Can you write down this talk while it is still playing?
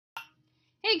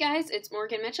Hey guys, it's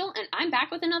Morgan Mitchell, and I'm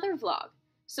back with another vlog.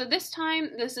 So this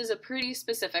time, this is a pretty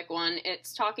specific one.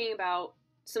 It's talking about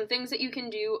some things that you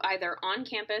can do either on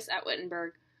campus at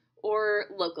Wittenberg or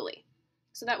locally.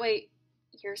 So that way,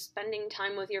 you're spending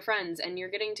time with your friends and you're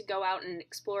getting to go out and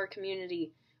explore a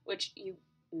community which you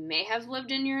may have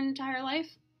lived in your entire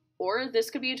life, or this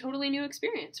could be a totally new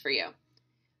experience for you.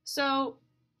 So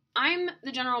I'm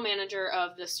the general manager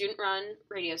of the student-run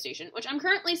radio station, which I'm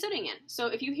currently sitting in. So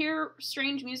if you hear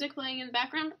strange music playing in the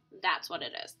background, that's what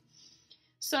it is.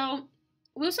 So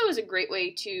Luso is a great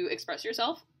way to express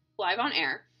yourself live on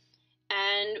air.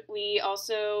 And we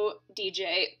also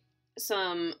DJ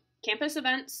some campus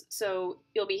events, so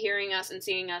you'll be hearing us and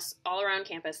seeing us all around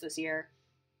campus this year.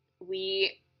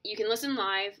 You can listen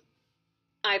live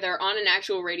either on an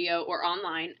actual radio or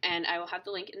online, and I will have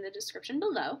the link in the description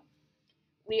below.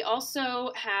 We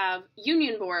also have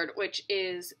Union Board, which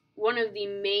is one of the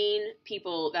main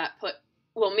people that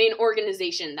main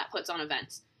organization that puts on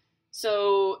events.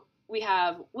 So we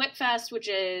have WitFest, which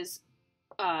is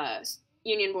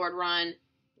Union Board run.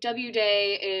 W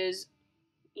Day is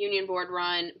Union Board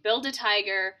run. Build a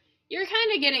Tiger. You're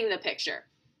kind of getting the picture.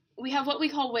 We have what we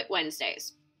call Wit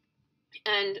Wednesdays.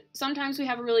 And sometimes we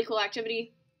have a really cool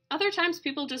activity. Other times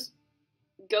people just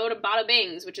go to Bada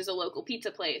Bing's, which is a local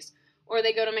pizza place. Or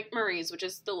they go to McMurray's, which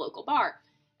is the local bar.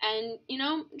 And,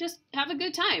 just have a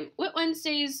good time. Wit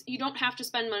Wednesdays, you don't have to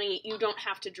spend money. You don't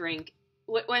have to drink.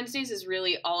 Wit Wednesdays is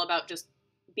really all about just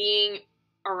being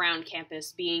around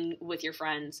campus, being with your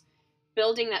friends,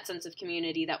 building that sense of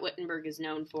community that Wittenberg is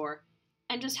known for,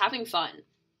 and just having fun.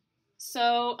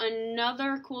 So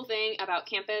another cool thing about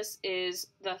campus is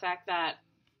the fact that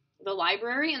the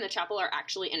library and the chapel are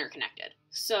actually interconnected.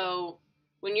 So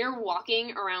when you're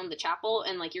walking around the chapel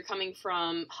and you're coming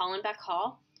from Hollenbeck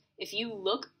Hall, if you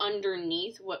look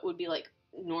underneath what would be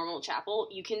normal chapel,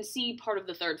 you can see part of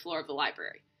the third floor of the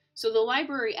library. So the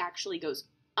library actually goes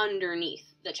underneath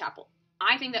the chapel.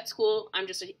 I think that's cool. I'm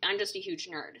just a huge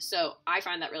nerd, so I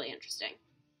find that really interesting.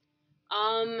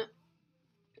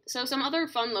 So some other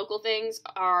fun local things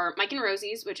are Mike and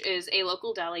Rosie's, which is a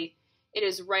local deli. It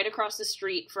is right across the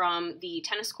street from the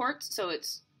tennis courts, so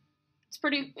it's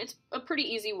a pretty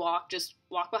easy walk. Just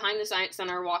walk behind the Science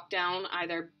Center, walk down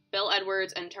either Bill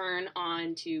Edwards and turn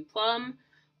on to Plum,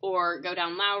 or go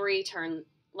down Lowry, turn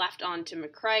left onto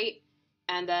McCrite,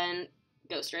 and then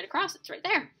go straight across. It's right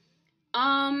there.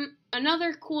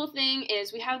 Another cool thing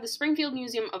is we have the Springfield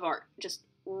Museum of Art just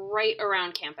right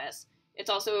around campus. It's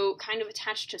also kind of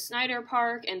attached to Snyder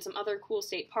Park and some other cool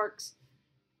state parks.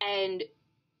 And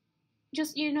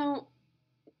just,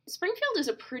 Springfield is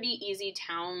a pretty easy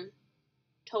town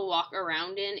to walk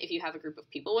around in if you have a group of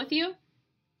people with you.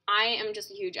 I am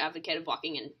just a huge advocate of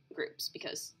walking in groups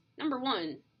because, number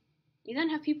one, you then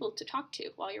have people to talk to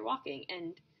while you're walking,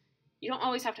 and you don't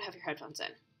always have to have your headphones in.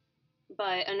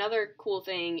 But another cool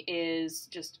thing is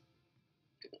just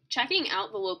checking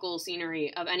out the local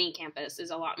scenery of any campus is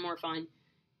a lot more fun.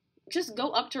 Just go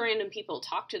up to random people,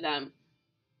 talk to them.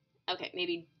 Okay,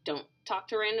 maybe don't talk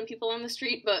to random people on the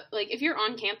street, but if you're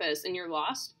on campus and you're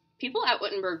lost, people at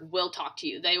Wittenberg will talk to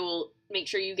you. They will make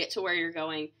sure you get to where you're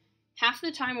going. Half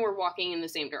the time we're walking in the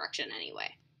same direction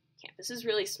anyway. Campus is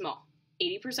really small.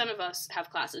 80% of us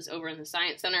have classes over in the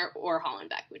Science Center or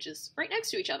Hollenbeck, which is right next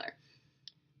to each other.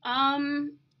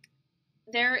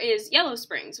 There is Yellow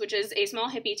Springs, which is a small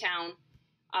hippie town,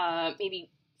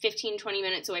 maybe 15-20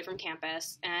 minutes away from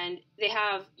campus, and they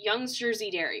have Young's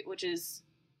Jersey Dairy, which is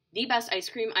the best ice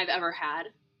cream I've ever had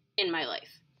in my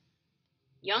life.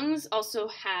 Young's also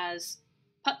has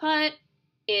putt-putt.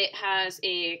 It has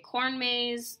a corn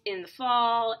maze in the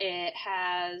fall. It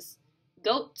has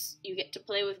goats. You get to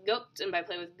play with goats, and by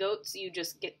play with goats, you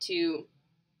just get to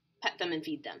pet them and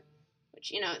feed them,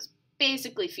 which, is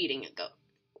basically feeding a goat.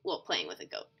 Well, playing with a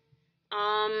goat.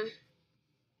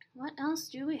 What else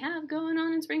do we have going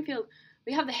on in Springfield?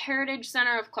 We have the Heritage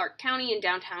Center of Clark County in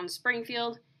downtown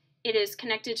Springfield. It is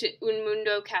connected to Un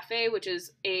Mundo Cafe, which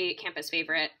is a campus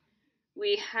favorite.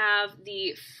 We have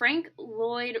the Frank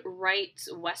Lloyd Wright's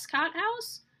Westcott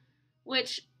House,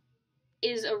 which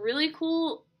is a really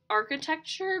cool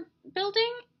architecture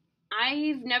building.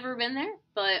 I've never been there,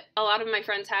 but a lot of my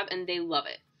friends have, and they love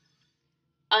it.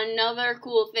 Another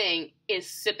cool thing is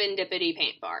Sippin' Dippity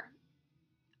Paint Bar.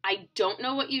 I don't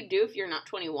know what you do if you're not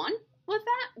 21 with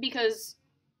that, because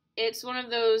it's one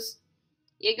of those,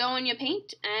 you go and you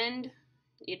paint, and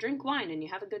you drink wine, and you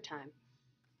have a good time.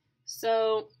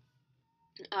 So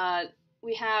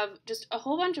we have just a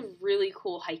whole bunch of really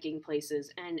cool hiking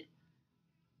places, and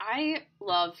I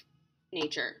love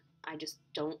nature. I just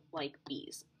don't like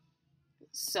bees.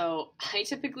 So I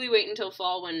typically wait until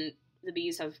fall when the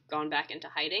bees have gone back into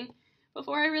hiding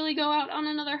before I really go out on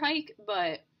another hike,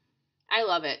 but I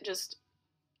love it. Just,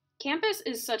 campus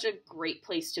is such a great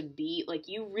place to be. Like,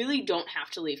 you really don't have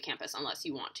to leave campus unless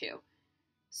you want to.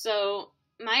 So,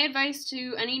 my advice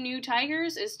to any new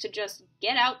tigers is to just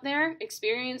get out there,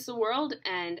 experience the world,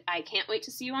 and I can't wait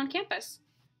to see you on campus.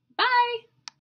 Bye!